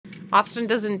Austin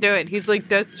doesn't do it. He's like,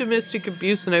 that's domestic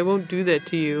abuse and I won't do that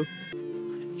to you.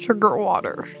 Sugar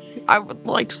water. I would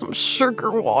like some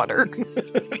sugar water.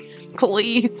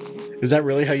 Please. Is that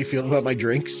really how you feel about my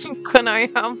drinks? Can I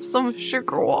have some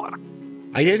sugar water?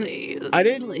 I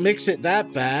didn't Please. mix it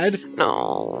that bad.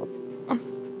 No.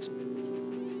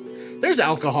 There's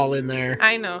alcohol in there.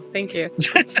 I know. Thank you.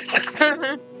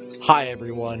 Hi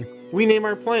everyone. We name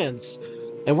our plants.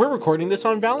 And we're recording this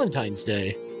on Valentine's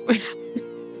Day.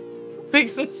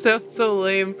 Makes it sound so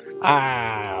lame.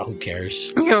 Ah, who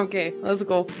cares? Okay, let's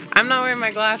go. I'm not wearing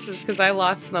my glasses because I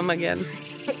lost them again.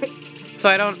 So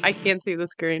I can't see the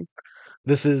screen.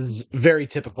 This is very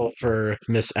typical for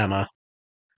Miss Emma.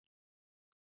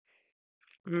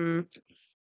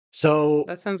 So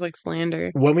That sounds like slander.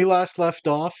 when we last left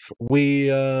off, we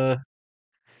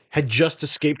had just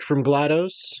escaped from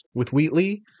GLaDOS with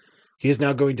Wheatley. He is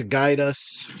now going to guide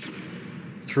us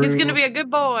through. He's gonna be a good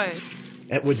boy.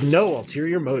 And with no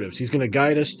ulterior motives. He's going to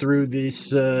guide us through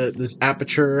this this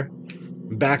aperture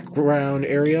background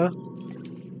area.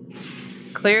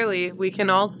 Clearly, we can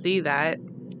all see that.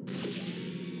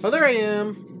 Oh, there I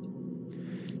am.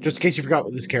 Just in case you forgot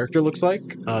what this character looks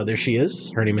like, there she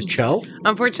is. Her name is Chell.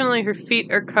 Unfortunately, her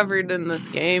feet are covered in this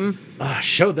game.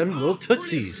 Show them little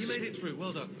tootsies. You made it through.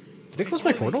 Well done. Did it close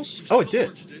my portals? Oh, it did.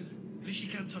 At least you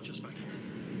can't touch us back here.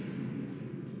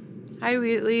 Hi,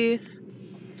 Wheatley.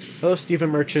 Hello,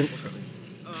 Stephen Merchant.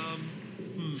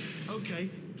 Okay.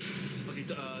 Okay,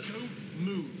 don't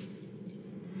move.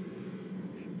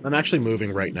 I'm actually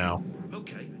moving right now.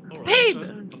 Okay, alright. Babe! So,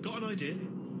 I've got an idea,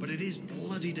 but it is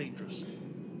bloody dangerous.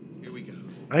 Here we go.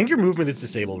 I think your movement is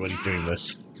disabled when he's doing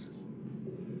this.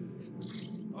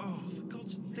 Oh, for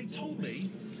God's... They told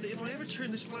me that if I ever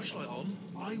turned this flashlight on,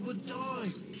 I would die.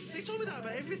 They told me that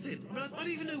about everything. I mean, I don't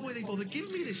even know why they bothered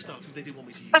giving me this stuff if they didn't want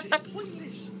me to use it. It's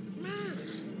pointless. Man.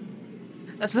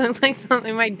 That sounds like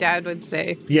something my dad would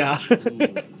say. Yeah.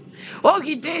 Oh,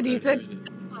 he did. He said...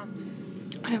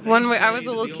 One way, I was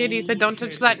a little kid, he said, don't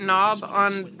touch that knob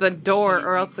on the door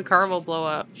or else the car will blow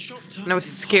up. And I was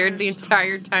scared the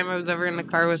entire time I was ever in the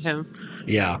car with him.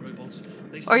 Yeah.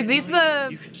 Are these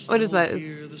the... What is that?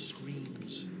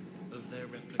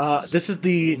 This is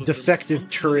the defective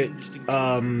turret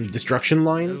destruction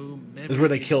line. This is where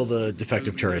they kill the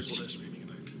defective turrets.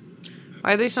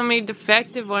 Why are there so many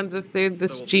defective ones if they're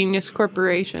this genius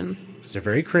corporation? Because they're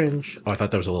very cringe. Oh, I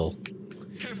thought that was a little...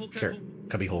 Careful, Here, careful.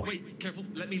 cubby hole. Wait, careful.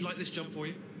 Let me light this jump for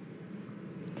you.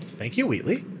 Thank you,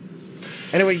 Wheatley.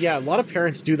 Anyway, yeah, a lot of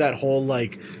parents do that whole,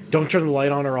 like, don't turn the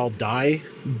light on or I'll die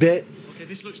bit. Okay,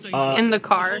 this looks dangerous. In the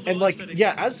car. And, like,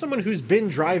 yeah, as someone who's been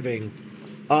driving,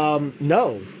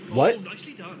 no. What? Oh,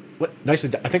 nicely done. What? Nicely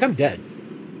done. I think I'm dead.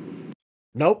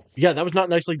 Nope. Yeah, that was not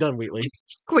nicely done, Wheatley.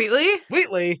 Wheatley?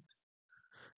 Wheatley!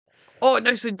 Oh,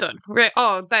 nicely done. Right.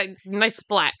 Oh, that nice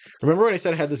splat. Remember when I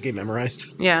said I had this game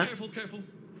memorized? Yeah. Careful, careful.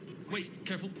 Wait,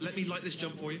 careful. Let me light this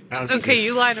jump for you. It's okay.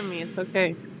 You lied to me. It's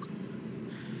okay.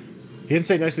 He didn't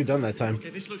say nicely done that time.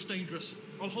 Okay, this looks dangerous.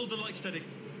 I'll hold the light steady.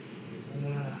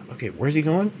 Okay, where's he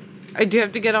going? I do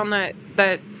have to get on that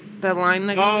line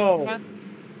that goes across.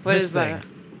 What this is that?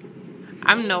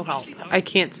 I'm no help. I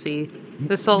can't see.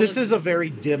 This is a very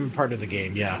dim part of the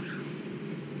game, yeah.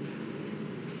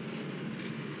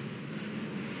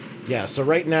 Yeah, so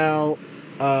right now,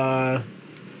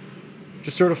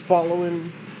 just sort of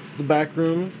following the back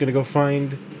room. Gonna go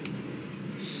find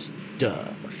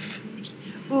stuff.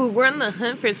 Ooh, we're on the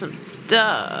hunt for some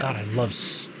stuff. God, I love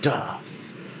stuff.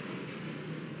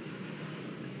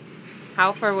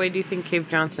 How far away do you think Cave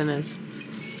Johnson is?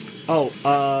 Oh,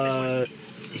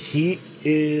 he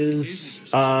is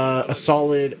a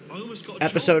solid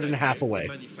episode and a half away,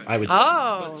 I would say.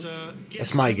 Oh. But,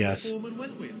 That's my who the guess. foreman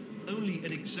went with? Only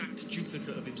an exact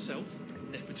duplicate of himself.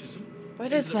 Nepotism.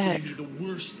 What is that? The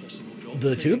worst possible job,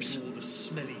 The taking tubes? all the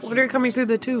smelly What are coming through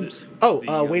the tubes?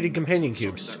 Oh, weighted companion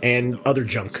cubes and other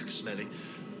junk. Smelly.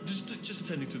 Just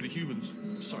attending to the humans.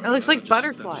 Sorry It looks about like that,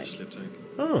 butterflies. that just slipped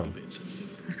Oh. a bit insensitive.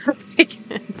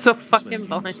 It's so fucking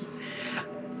blind.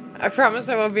 I promise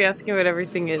I won't be asking what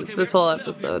everything is Okay, this we whole have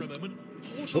to split up here episode. for a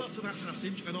moment. Portal up to that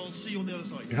passage, and I'll see you on the other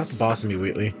side. You're not the boss of me,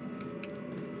 Wheatley.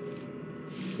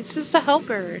 He's just a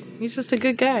helper. He's just a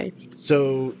good guy.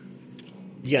 So,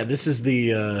 yeah, this is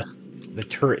the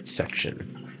turret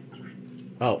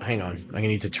section. Oh, hang on. I'm gonna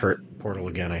need to turret portal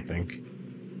again, I think.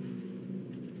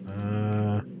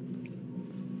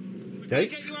 Did I?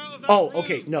 Get you out of that Oh, room.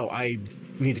 okay. No, I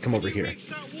need to come over Can you here. reach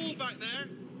that wall back there?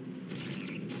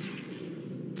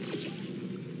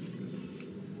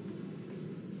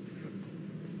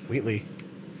 Wheatley.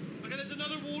 Okay, there's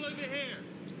another wall over here.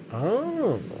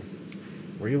 Oh.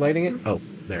 Were you lighting it? Oh,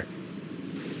 there.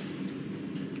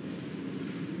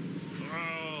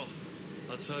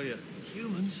 tell you,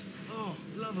 humans, oh,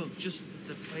 love them. Just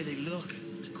the way they look,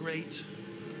 it's great.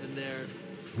 And they're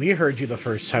We heard you the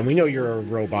first time. We know you're a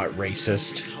robot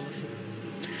racist. colourful.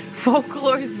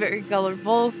 Folklore is very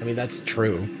colorful. I mean, that's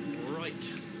true.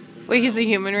 Right. Wait, he's a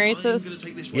human I'm gonna racist?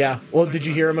 take this Yeah. round. Well, did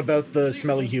you hear him about the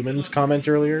smelly humans comment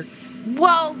earlier?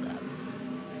 Well,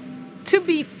 to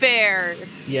be fair,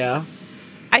 Yeah.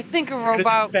 I think a To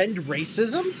robot defend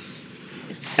racism?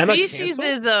 Emma canceled?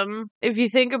 speciesism, if you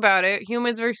think about it,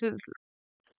 humans versus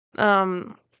oh,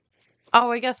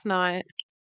 I guess not.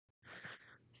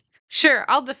 Sure,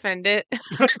 I'll defend it.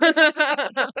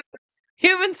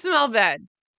 Humans smell bad.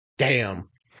 Damn.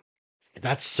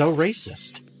 That's so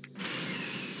racist.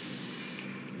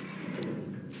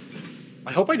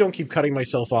 I hope I don't keep cutting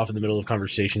myself off in the middle of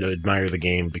conversation to admire the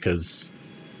game, because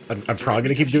I'm probably going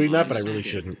to keep doing that, but I really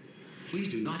shouldn't. Please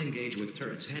do not engage with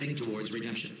turrets heading towards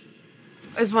redemption.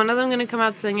 Is one of them going to come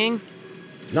out singing?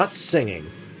 Not singing.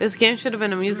 This game should have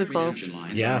been a musical. Redemption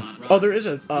lines are Yeah. not Oh, there is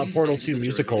a Please Portal exit 2 the turret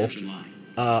musical redemption line.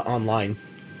 online.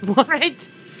 What?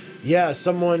 Yeah,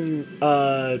 someone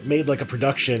made like a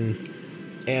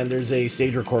production, and there's a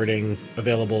stage recording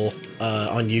available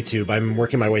on YouTube. I'm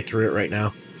working my way through it right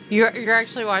now. You're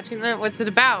actually watching that? What's it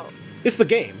about? It's the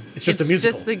game. It's just a musical.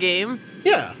 It's just the game?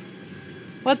 Yeah.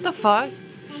 What the fuck?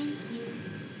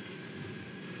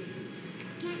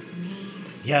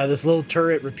 Yeah, this little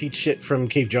turret repeats shit from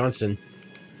Cave Johnson.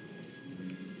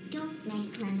 Don't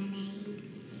make lemonade.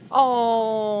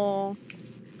 Oh.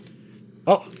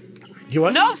 Oh, you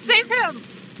what? No, save him!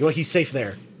 You what? He's safe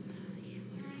there.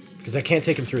 Because I can't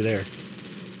take him through there.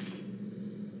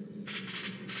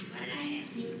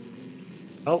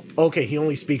 Oh, okay. He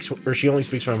only speaks, or she only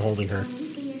speaks when I'm holding her.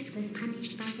 Prometheus was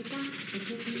punished by the gods for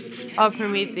giving the gift Oh, of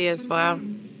Prometheus, wow.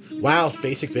 Wow,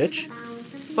 basic bitch.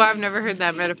 Well, I've never heard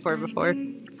that metaphor before.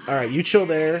 All right, you chill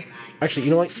there. Actually,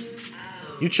 you know what?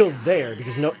 You chill there,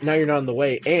 because now you're not in the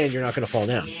way, and you're not going to fall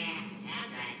down.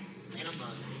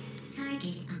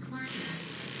 target acquired.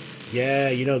 Yeah,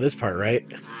 you know this part, right?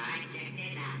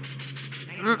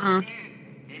 Mm-mm.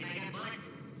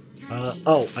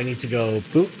 Oh, I need to go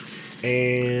boop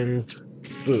and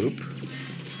boop.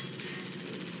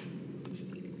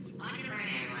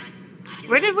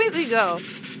 Where did Wheatley go?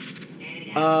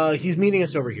 He's meeting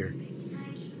us over here.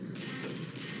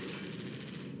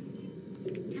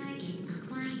 Target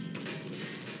acquired.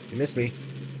 You missed me.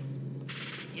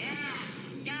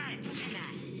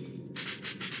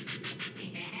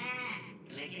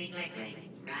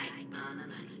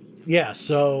 Yeah,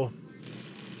 so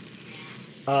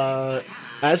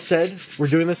as said, we're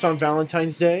doing this on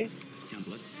Valentine's Day.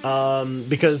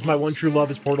 Because my one true love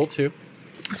is Portal 2.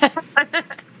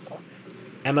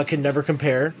 Emma can never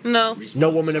compare. No, No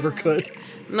woman ever could.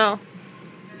 no.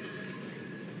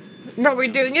 No,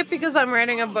 we're doing it because I'm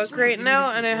writing a book right now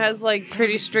and it has like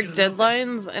pretty strict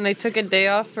deadlines and I took a day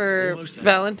off for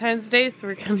Valentine's Day, so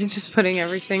we're kind of just putting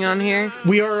everything on here.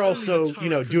 We are also,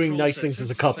 doing nice things as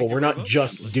a couple. We're not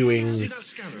just doing...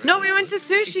 No, we went to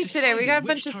sushi today. We got a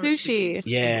bunch of sushi.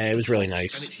 Yeah, it was really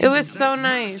nice. It was so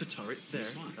nice. Turret there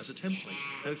as a template.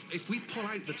 Now, if we pull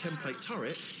out the template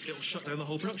turret, it'll shut down the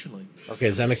whole production line. Okay,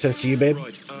 does that make sense to you, babe?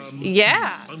 Right.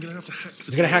 Yeah. I'm gonna have to hack.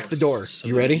 He's gonna hack the door.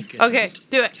 You ready? Okay,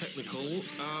 do it. Technical.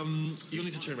 You'll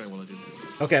need to turn around while I do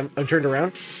that. Okay, I'm turned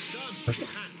around.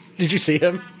 Did you see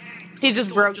him? He just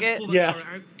broke Just it. pull that Yeah. turret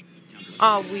out.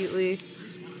 Oh, Wheatley.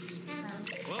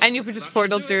 And you could just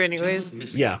portal through anyways.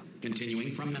 Missing. Yeah.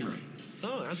 Continuing from memory.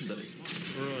 Oh, it hasn't done it.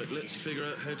 Right, let's figure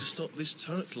out how to stop this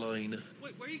turret line.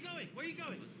 Wait, where are you going? Where are you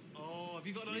going? Oh, have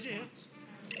you got an idea?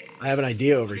 I have an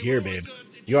idea over here, babe.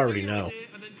 You already know.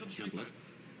 Template.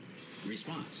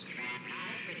 Response.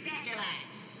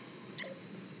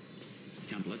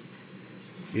 Template.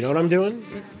 You know what I'm doing?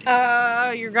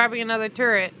 You're grabbing another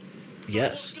turret.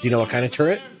 Yes. Do you know what kind of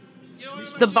turret?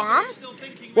 The bomb?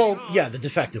 Well, yeah, the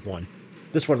defective one.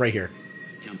 This one right here.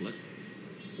 Template.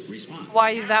 Response.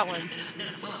 Why that one?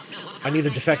 I need a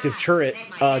defective turret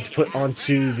to put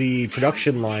onto the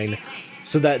production line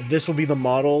so that this will be the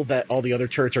model that all the other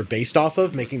turrets are based off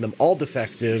of, making them all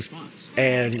defective Response.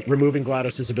 and removing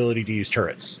GLaDOS' ability to use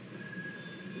turrets.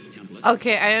 Template.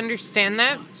 Okay, I understand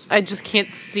that. I just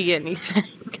can't see anything.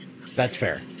 That's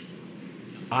fair.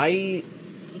 I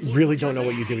really don't know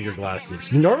what you did with your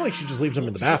glasses. Normally she just leaves them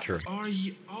in the bathroom. Are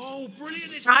you? Oh,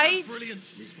 brilliant! It's I-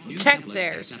 brilliant. New Check template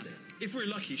there. accepted. If we're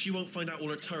lucky, she won't find out all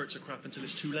her turrets are crap until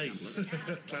it's too late.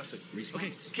 Classic. Response.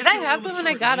 Okay. Did I have them when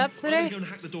I got up today? I'm gonna go and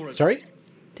hack the door open. Sorry?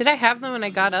 Did I have them when I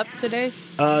got up today?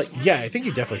 Yeah, I think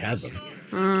you definitely had them.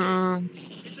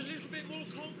 It's a little bit more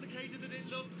complicated than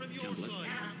it looked from your Template. side.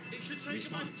 It should take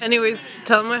Response. Anyways,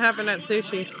 tell them what happened at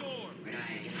sushi.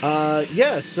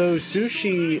 Yeah, so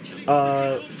sushi,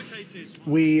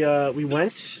 we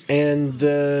went and,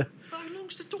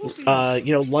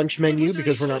 lunch menu,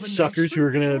 because we're not suckers who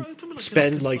are gonna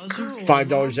spend, like,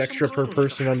 $5 extra per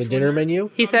person on the dinner menu.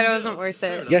 He said it wasn't worth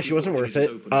it. Yeah, she wasn't worth it.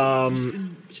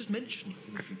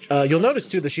 You'll notice,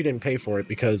 too, that she didn't pay for it,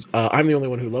 because, I'm the only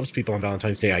one who loves people on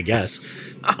Valentine's Day, I guess.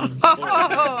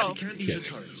 Oh,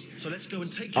 So let's go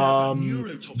and take care of that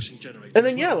neurotoxin generator. And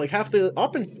then, yeah, like, half the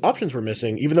options were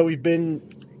missing, even though we've been,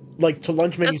 like, to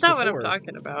lunch menus that's not before. what I'm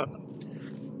talking about.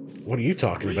 What are you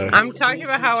talking about? I'm talking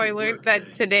about how I learned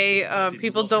that today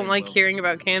people don't like hearing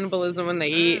about cannibalism when they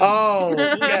eat. Oh,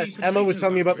 yes. Emma was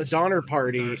telling me about the Donner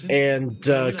Party and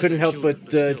couldn't help but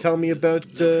tell me about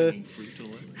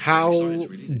how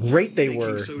great they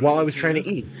were while I was trying to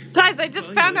eat. Guys, I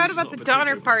just found out about the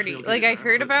Donner Party. Like, I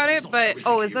heard about it, but...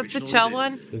 Oh, is that the Chell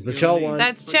one? This is the Chell one.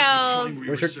 That's Chell's.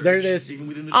 There it is.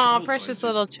 Aw, precious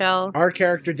little Chell. Our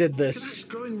character did It's this.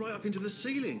 growing right up into the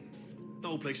ceiling. The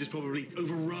whole place is probably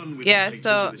overrun with Yeah, potatoes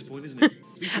so- at this point, isn't it?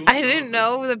 I didn't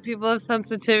know that people have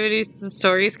sensitivities to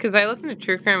stories because I listen to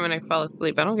true crime when I fall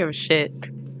asleep. I don't give a shit.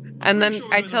 And then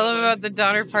I tell them about the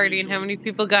Donner Party and how many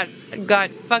people got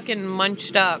fucking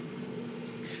munched up.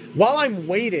 While I'm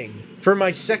waiting for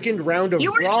my second round of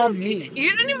raw meat.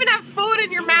 You didn't even have food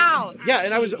in your mouth. Yeah,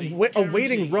 and I was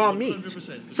awaiting raw meat.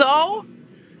 100%. So?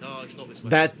 No, it's not this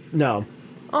way. That, no.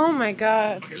 Oh my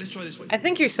god. Okay, let's try this way. I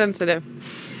think you're sensitive.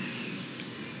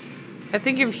 I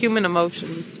think you have human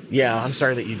emotions. Yeah, I'm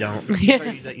sorry that you don't. I'm Yeah.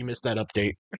 sorry that you missed that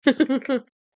update.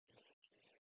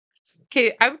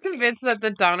 Okay, I'm convinced that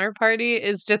the Donner Party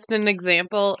is just an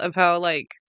example of how, like,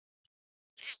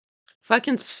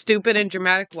 fucking stupid and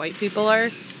dramatic white people are.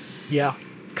 Yeah.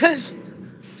 Cause,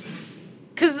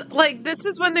 like, this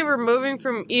is when they were moving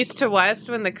from east to west,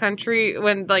 when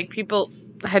like, people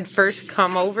had first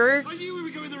come over. I knew we were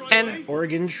going the right And- way.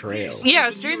 Oregon Trail. Yeah,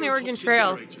 it's during the Oregon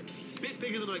Trail. Bit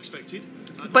bigger than I expected.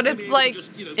 But it's like,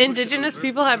 indigenous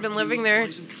people have been living there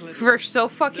for so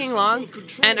fucking long,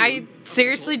 and I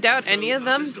seriously doubt any of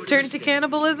them turned to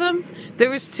cannibalism. There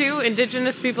was 2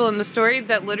 indigenous people in the story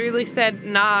that literally said,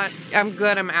 nah, I'm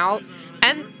good, I'm out.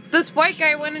 And this white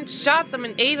guy went and shot them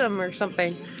and ate them or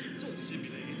something.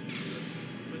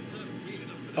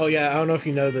 Oh, yeah, I don't know if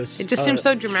you know this. It just seems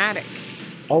so dramatic.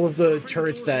 All of the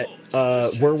turrets that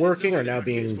were working are now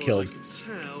being killed.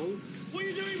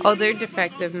 Oh, they're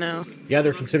defective now. Yeah,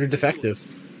 they're considered defective.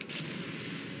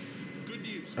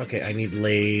 Okay, I need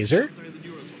laser.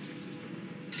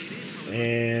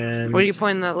 And Where are you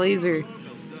pointing that laser?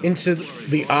 into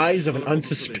the eyes of an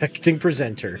unsuspecting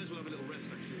presenter.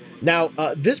 Now,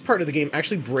 this part of the game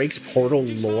actually breaks Portal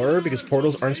lore, because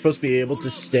portals aren't supposed to be able to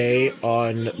stay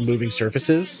on moving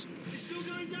surfaces.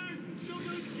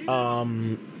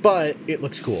 But it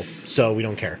looks cool, so we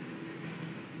don't care.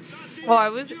 Oh, I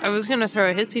was gonna throw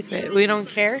a hissy fit. We don't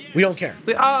care? We don't care.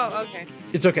 Oh, okay.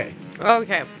 It's okay.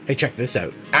 Okay. Hey, check this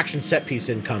out. Action set piece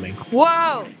incoming.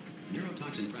 Whoa!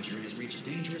 Neurotoxin pressure has reached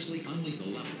dangerously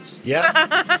unlethal levels.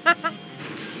 Yeah.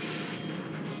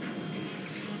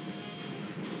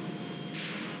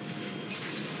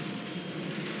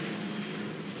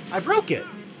 I broke it.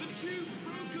 The tube's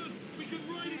broken. We can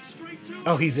ride it straight to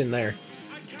Oh, he's in there.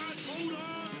 I can't hold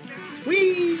on.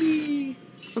 Whee!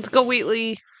 Let's go,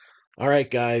 Wheatley. All right,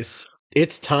 guys.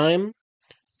 It's time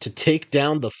to take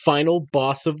down the final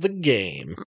boss of the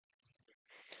game.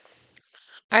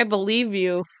 I believe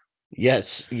you.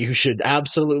 Yes, you should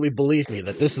absolutely believe me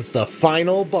that this is the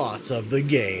final boss of the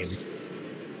game.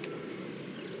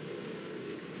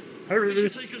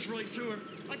 It should take us right to her.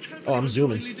 I can't Oh, I'm believe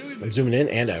zooming. finally doing I'm this. zooming in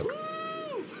and out. Woo!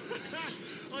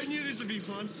 I knew this would be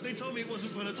fun. They told me it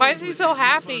wasn't fun at all. Why is he but so it's not fun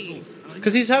happy? at all.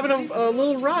 Because he's having a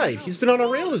little ride. He's been on a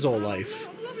rail his whole life.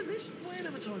 I'm loving this. Whale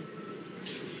of a time.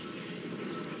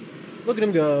 Look at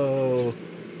him go.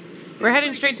 We're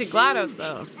heading straight to GLaDOS,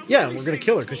 though. Yeah, and we're going to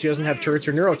kill her because she doesn't have turrets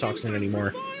or neurotoxin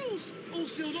anymore. Miles! All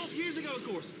sealed off years ago, of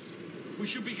course. We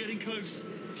should be getting close.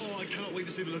 Oh, I can't wait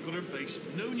to see the look on her face.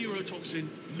 No neurotoxin,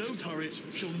 no turret.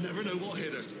 She'll never know what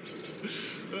hit her.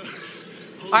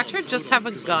 Hold Watch on, her just hold have a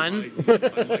on, 'cause gun.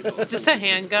 I might not- Just a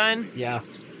handgun. Yeah.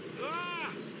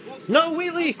 Ah! What- No,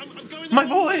 Wheatley! I'm going My the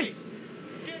boy! wrong way.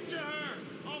 Get to her!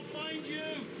 I'll find you!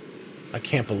 I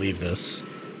can't believe this.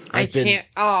 I I've been, can't.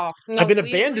 Oh, no, I've been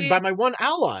Wheatley. abandoned by my one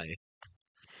ally.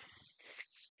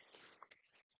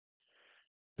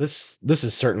 This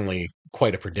is certainly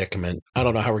quite a predicament. I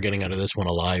don't know how we're getting out of this one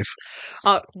alive.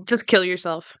 Oh, just kill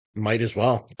yourself. Might as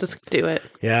well. Just do it.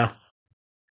 Yeah.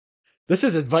 This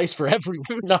is advice for everyone.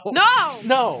 No. No!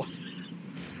 No.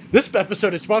 This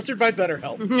episode is sponsored by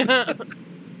BetterHelp.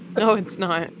 No, it's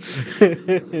not.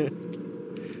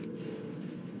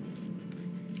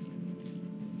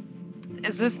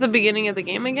 Is this the beginning of the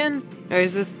game again? Or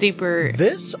is this deeper?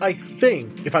 This, I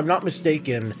think, if I'm not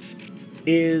mistaken,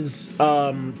 is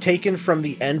taken from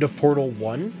the end of Portal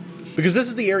 1. Because this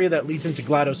is the area that leads into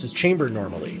GLaDOS' chamber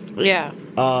normally. Yeah.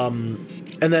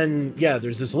 And then, yeah,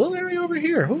 there's this little area over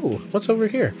here. Ooh, what's over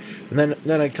here? And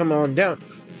then I come on down.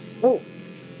 Oh,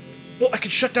 I can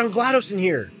shut down GLaDOS in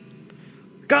here.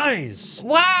 Guys!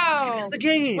 Wow! Get in the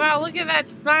game! Wow, look at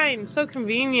that sign. So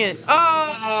convenient.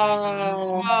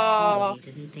 Oh!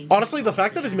 Honestly, the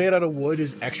fact that it's made out of wood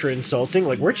is extra insulting.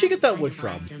 Like, where'd she get that wood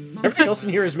from? Everything else in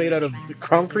here is made out of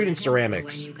concrete and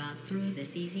ceramics.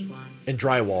 And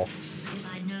drywall.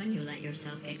 If I'd known you let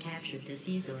yourself get captured this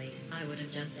easily, I would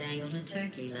have just dangled a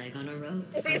turkey leg on a rope.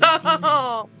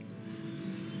 Oh!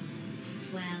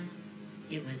 Well,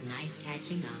 it was nice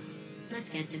catching up. Let's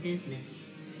get to business.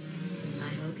 I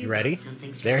hope You ready? brought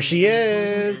something There strong she to hold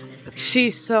on is. this time.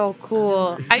 She's so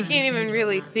cool. I can't even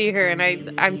really see her, and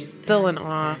I'm still in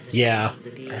awe. Yeah,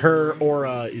 her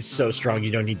aura is so strong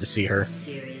you don't need to see her.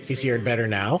 Seriously. You see her better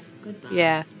now? Goodbye.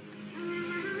 Yeah.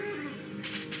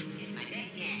 It's my big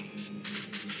chance.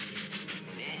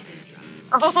 This is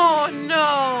trouble. Oh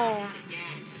no!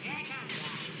 Here it comes.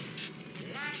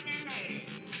 Locked and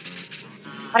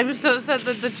loaded. I'm so sad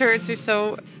that the turrets are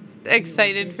so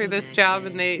excited for this job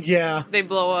and Yeah. they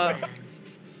blow up.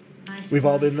 I We've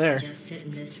all suppose been we there. Just sit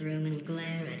in this room and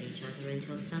glare at each other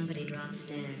until somebody drops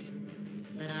dead.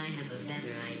 But I have a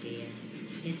better idea.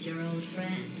 It's your old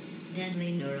friend,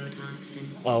 deadly neurotoxin.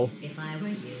 Oh. If I were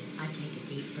you, I'd take a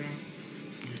deep breath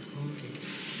and hold it.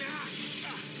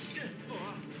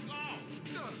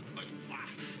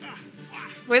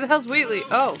 Where the hell's Wheatley?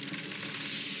 Oh.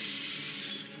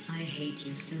 I hate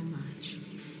you so much.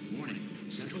 Warning.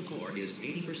 Central core is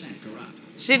 80% corrupt.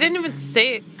 She didn't even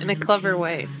say it in a clever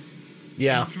way.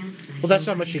 Yeah. Well, that's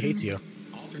how much she hates you.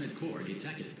 Alternate core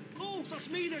detected. Oh, that's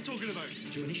me they're talking about.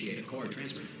 To initiate a core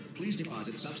transfer, please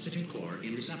deposit substitute core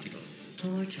in receptacle.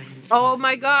 Core transfer. Oh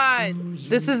my god.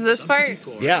 This is this part?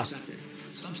 Substitute core Yeah. accepted.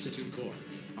 Substitute core.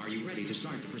 Are you ready to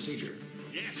start the procedure?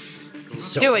 Yes.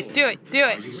 So- Do it, do it, do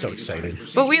Are it. you So ready to start the excited.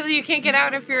 procedure? But Wheatley, you can't get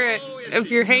out if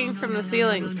you're hanging from the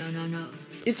ceiling. No.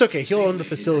 It's okay. He'll own the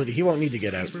facility. He won't need to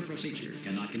get out. Transfer procedure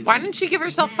cannot continue. Why didn't she give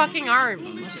herself fucking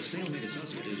arms? Unless a stalemate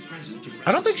associate is present to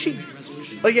I don't think she... press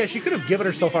resolution. Oh, yeah, she could have given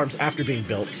herself arms after being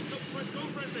built.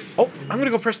 Don't press it. Oh, I'm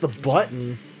gonna go press the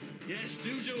button. Yes,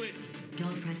 do it.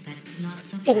 Don't press that. Not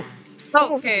so Oh. fast.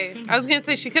 Okay. I was gonna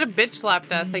say she could have bitch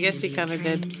slapped us. I guess she You kind of need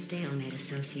a did. trained stalemate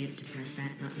associate to press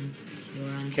that button. You're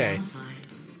Okay.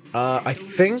 unqualified. I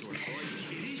think...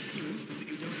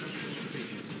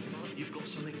 You've got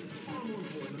something far more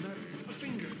important than that. A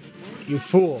finger. You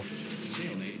fool.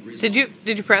 Stalemate resolved.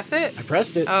 Did you press it? I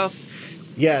pressed it. Oh.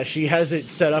 Yeah, she has it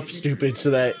set up stupid so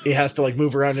that it has to, like,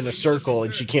 move around in a circle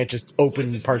and she can't just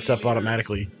open parts up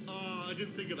automatically. Oh, I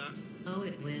didn't think of that. Oh,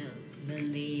 it will.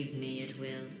 Believe me, it will.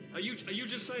 Are you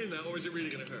just saying that, or is it really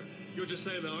going to hurt? You're just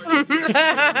saying that, aren't you? It's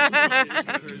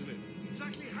gonna hurt, isn't it?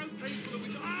 Exactly how painful are we?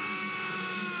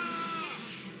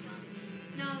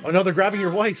 No. Oh no, they're grabbing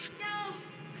your wife.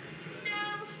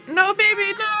 No,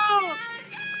 baby, no!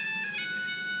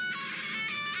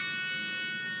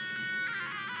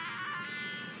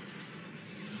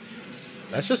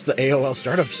 That's just the AOL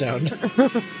startup sound.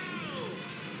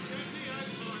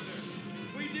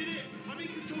 We did it! I'm in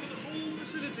control of the whole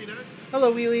facility now.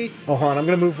 Hello, Wheelie. Oh, hon, I'm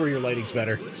gonna move where your lighting's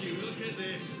better. Would you look at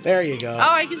this? There you go. Oh,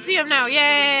 I can see him now.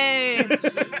 Yay!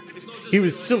 It's not just He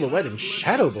was silhouette in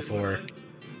shadow before.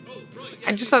 Oh, right.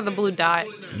 I just saw the blue dot.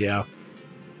 Yeah.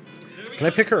 Can I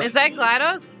pick her up? Is that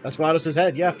GLaDOS? That's GLaDOS'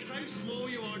 head, yeah. Look how small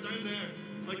you are down there.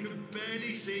 I can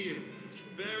barely see you.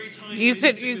 Very tiny. You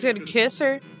could kiss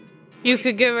her. You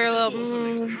could give her a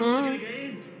little.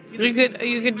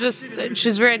 You could just.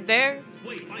 She's right there.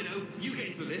 Wait, I know. You get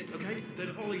into the lift, okay?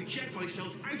 Then I'll eject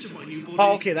myself out of my new body.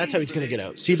 Oh, okay, that's how he's gonna get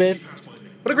out. See, babe?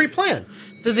 What a great plan.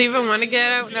 Does he even want to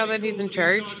get out now that he's in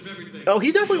charge? Oh,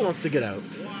 he definitely wants to get out. Wow,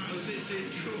 this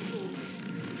is cool.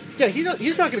 Yeah,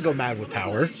 he's not gonna go mad with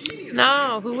power.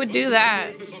 No, who would do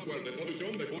that?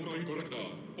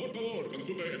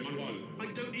 I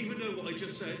don't even know what I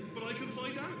just said, but I can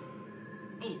find out.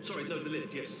 Oh, sorry, no, the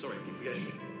lift. Yes, sorry, I keep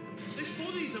forgetting. This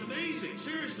body's amazing,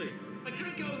 seriously. I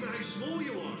can't get over how small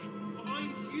you are, but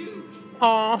I'm huge.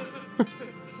 Oh,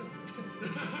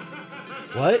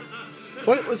 What?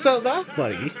 What's that laugh,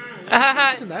 buddy?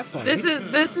 Isn't that funny?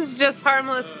 this is just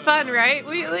harmless fun, right,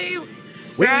 Wheatley? Wheatley,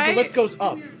 right? the lift goes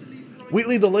up.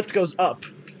 Wheatley, the lift goes up.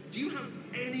 Do you have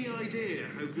any idea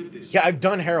how good this is? Yeah, I've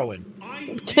done heroin.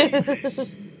 I did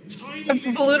this. Tiny Let's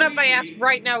balloon up my ass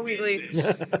right now, Wheatley.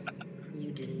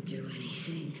 You didn't do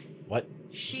anything. What?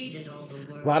 She did all the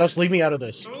work. GLaDOS, leave me out of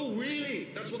this. Oh, really?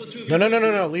 That's what the two of No, you no, no,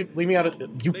 no, do? no. Leave me out of...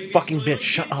 You Maybe fucking it's time bitch. I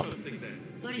Shut did up. something then.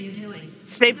 What are you doing?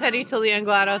 Stay petty till the end,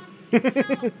 GLaDOS.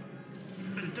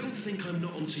 And don't think I'm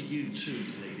not onto you too,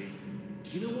 lady.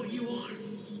 You know what you are?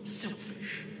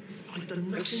 Selfish. I've done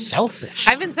nothing. Selfish.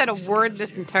 I haven't said a word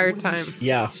this entire time.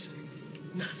 Yeah.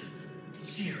 Nothing.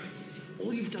 Zero.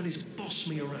 All you've done is boss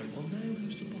me around. Well, now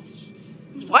who's the boss?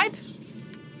 Who's the What? boss?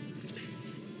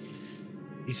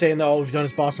 He's saying that all we've done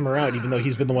is boss him around, even though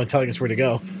he's been the one telling us where to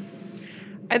go.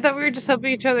 I thought we were just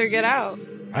helping each other get out.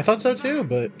 I thought so too,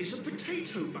 but... It's a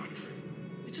potato battery.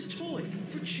 It's a toy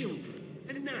for children.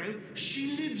 And now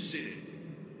she lives in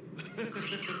it.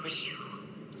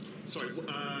 Sorry,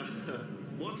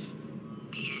 what?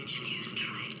 The engineers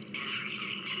tried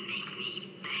everything to make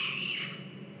me behave,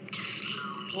 to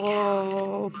slow me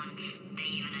Whoa. down. Once, they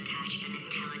even attached an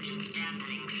intelligence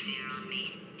dampening sphere on me.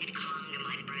 It clung to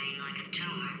my brain like a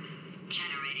tumor,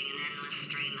 generating an endless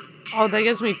stream of Oh, that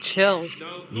gives me chills. No,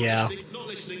 not Yeah. listening, not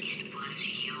listening. It was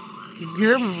yours.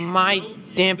 You're my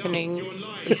dampening No, you're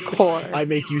lying. core. I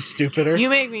make you stupider. You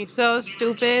make me so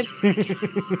stupid.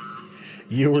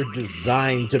 You were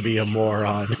designed to be a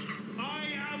moron. I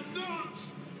am not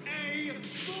a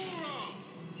moron.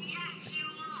 Yes, you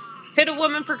are. Hit a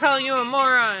woman for calling you a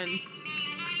moron.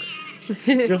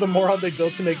 You're the moron they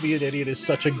built to make me an idiot is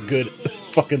such a good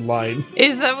fucking line.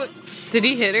 Is that what... Did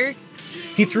he hit her?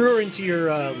 He threw her into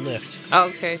your lift. Oh,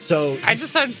 okay. So, I just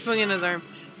started swinging his arm.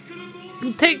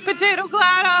 Take potato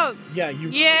GLaDOS! yeah, you...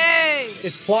 Yay!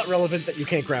 It's plot relevant that you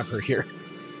can't grab her here.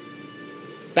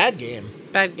 Bad game.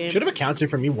 Bad game. Should have accounted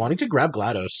for me wanting to grab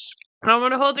GLaDOS. I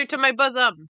want to hold her to my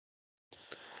bosom.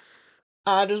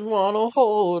 I just want to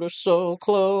hold her so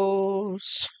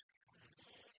close.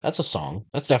 That's a song.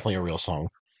 That's definitely a real song.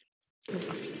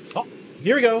 Oh,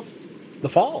 here we go. The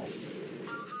Fall. Oh,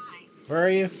 hi. Where are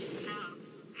you? So,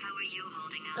 how are you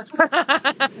holding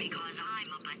up? Because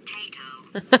I'm a potato.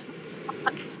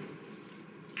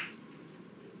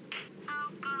 Oh,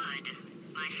 good.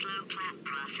 My slow clap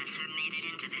processor made it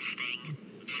into this thing.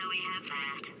 So we have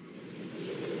that.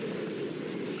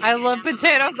 I love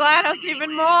potato GLaDOS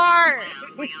even more. Well,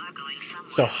 we are going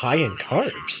somewhere. So high in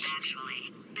carbs.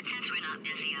 Actually, but since we're not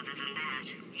busy other than that,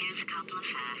 here's a couple of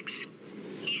facts.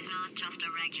 He's not just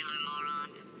a regular moron.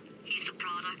 He's the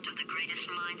product of the greatest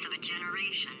minds of a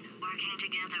generation, working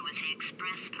together with the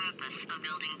express purpose of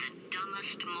building the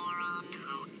dumbest moron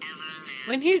who ever lived.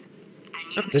 When he... And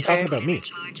you They're talking two about are me. in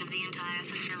charge of the entire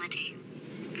facility.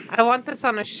 I want this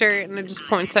on a shirt and it just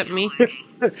points at me.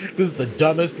 This is the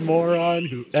dumbest moron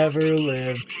who ever This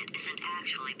lived. pit isn't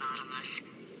actually bottomless.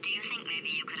 Do you think maybe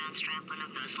you could unstrap one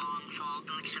of those long fall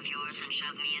boots of yours and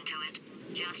shove me into it?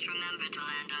 Just remember to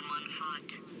land on one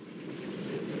foot.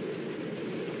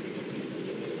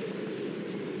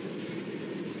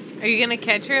 Are you gonna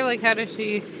catch her? Like, how does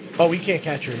she... Oh, we can't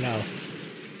catch her now.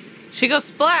 She goes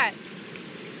splat.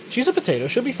 She's a potato.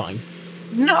 She'll be fine.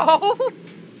 No!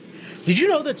 Did you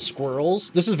know that squirrels...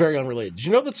 This is very unrelated. Did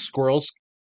you know that squirrels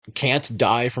can't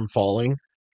die from falling?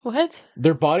 What?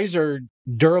 Their bodies are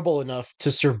durable enough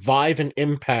to survive an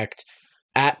impact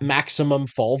at maximum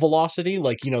fall velocity,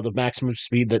 like, you know, the maximum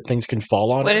speed that things can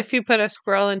fall on. What if you put a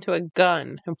squirrel into a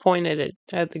gun and pointed it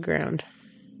at the ground?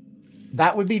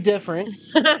 That would be different.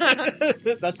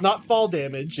 That's not fall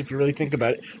damage, if you really think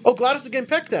about it. Oh, GLaDOS is getting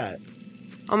pecked at.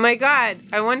 Oh my god.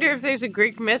 I wonder if there's a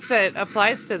Greek myth that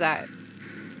applies to that.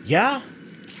 Yeah.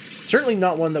 Certainly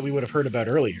not one that we would have heard about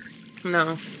earlier.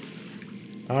 No.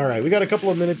 All right, we got a couple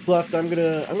of minutes left. I'm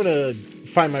gonna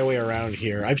find my way around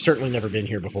here. I've certainly never been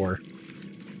here before.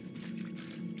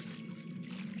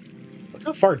 Look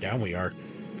how far down we are.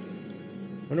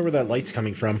 Wonder where that light's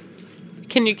coming from.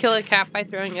 Can you kill a cat by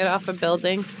throwing it off a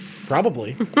building?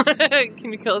 Probably.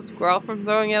 Can you kill a squirrel from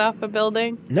throwing it off a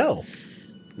building? No.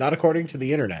 Not according to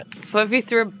the internet. What if you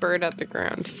threw a bird at the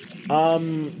ground?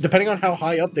 Depending on how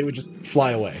high up, they would just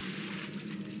fly away.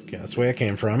 Okay, that's the way I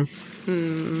came from.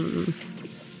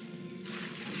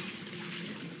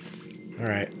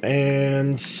 Alright,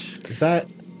 and is that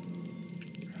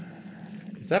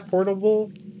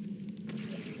portable?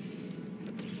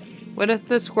 What if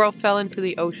the squirrel fell into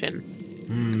the ocean?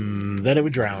 Then it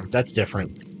would drown. That's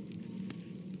different.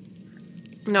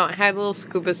 No, it had a little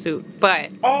scuba suit, but...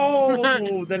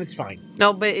 Oh, then it's fine.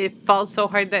 No, but it falls so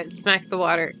hard that it smacks the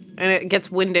water, and it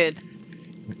gets winded.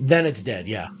 Then it's dead,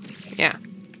 yeah. Yeah.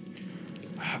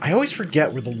 I always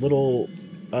forget where the little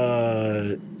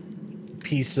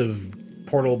piece of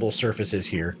portable surface is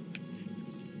here.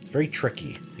 It's very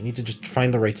tricky. I need to just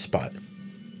find the right spot.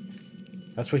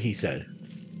 That's what he said.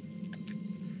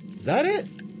 Is that it?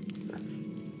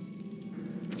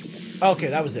 Okay,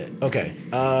 that was it. Okay.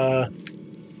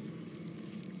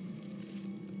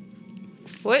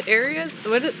 What areas?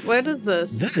 What is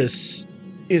this? This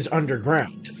is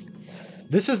underground.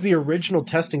 This is the original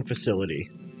testing facility,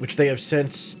 which they have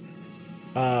since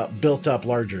built up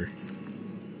larger.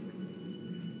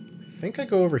 I think I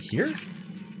go over here.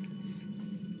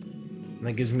 And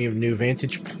that gives me a new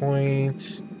vantage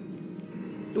point.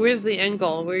 Where's the end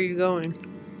goal? Where are you going?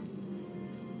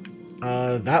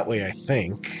 That way, I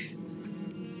think.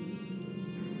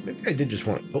 Maybe I did just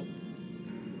want. Oh,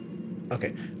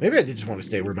 okay. Maybe I did just want to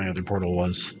stay where my other portal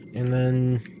was, and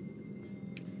then.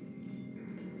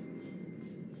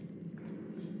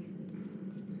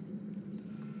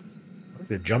 I'm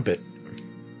gonna jump it.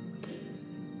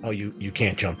 Oh, you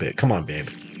can't jump it. Come on, babe.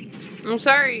 I'm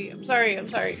sorry. I'm sorry. I'm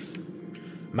sorry.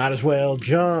 Might as well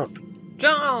jump.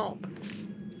 Jump.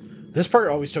 This part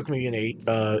always took me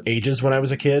ages when I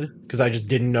was a kid because I just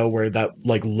didn't know where that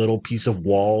like little piece of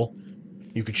wall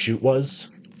you could shoot was.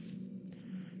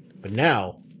 But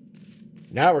now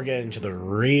we're getting to the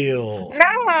real.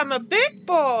 Now I'm a big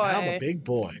boy. Now I'm a big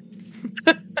boy.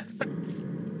 I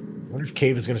wonder if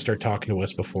Cave is going to start talking to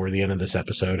us before the end of this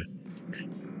episode.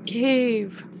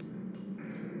 Cave.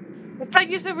 I thought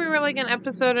you said we were like an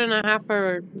episode and a half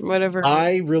or whatever.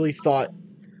 I really thought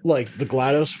like the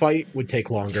GLaDOS fight would take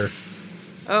longer.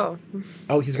 Oh.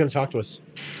 Oh, he's going to talk to us.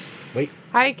 Wait.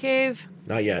 Hi, Cave.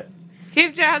 Not yet.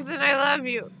 Cave Johnson, I love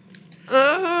you.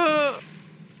 Ugh.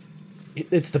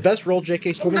 It's the best role J.K.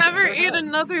 I'll Simmons never ever eat had.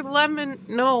 another lemon.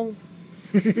 No.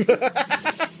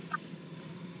 It's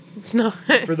not.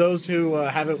 For those who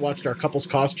haven't watched our couples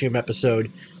costume episode,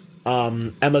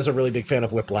 Emma's a really big fan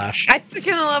of Whiplash. I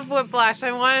freaking love Whiplash.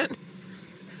 I want.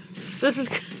 This is.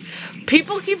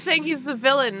 People keep saying he's the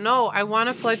villain. No, I want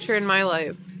a Fletcher in my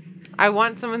life. I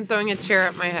want someone throwing a chair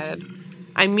at my head.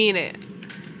 I mean it.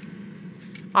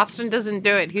 Austin doesn't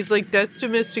do it. He's like, that's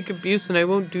domestic abuse and I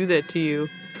won't do that to you.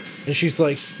 And she's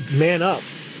like, man up,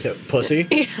 pussy.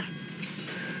 Yeah.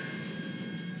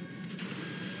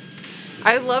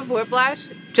 I love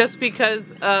Whiplash just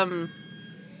because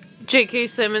J.K.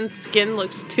 Simmons' skin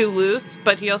looks too loose,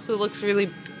 but he also looks really,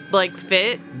 like,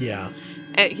 fit. Yeah.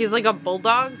 He's like a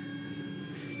bulldog.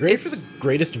 You ready for the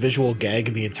greatest visual gag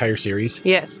in the entire series?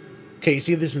 Yes. Okay, you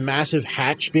see this massive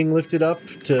hatch being lifted up?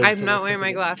 I'm not wearing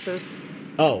my glasses.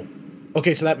 Oh.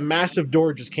 Okay, so that massive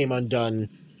door just came undone,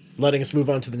 letting us move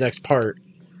on to the next part.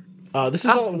 This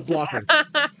is all blocking.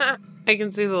 I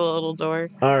can see the little door.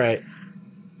 All right.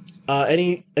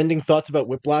 Any ending thoughts about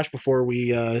Whiplash before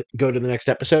we go to the next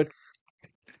episode?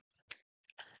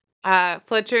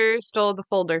 Fletcher stole the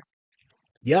folder.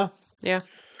 Yeah. Yeah.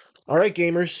 All right,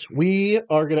 gamers. We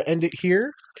are going to end it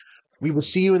here. We will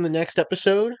see you in the next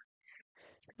episode.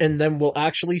 And then we'll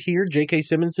actually hear J.K.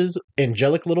 Simmons'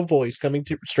 angelic little voice coming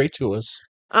straight to us.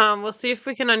 We'll see if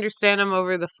we can understand him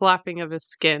over the flapping of his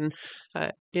skin.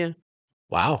 But, yeah.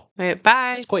 Wow. All right,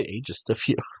 bye. That's quite ageist of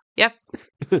you. Yep.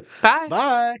 Bye.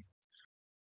 Bye.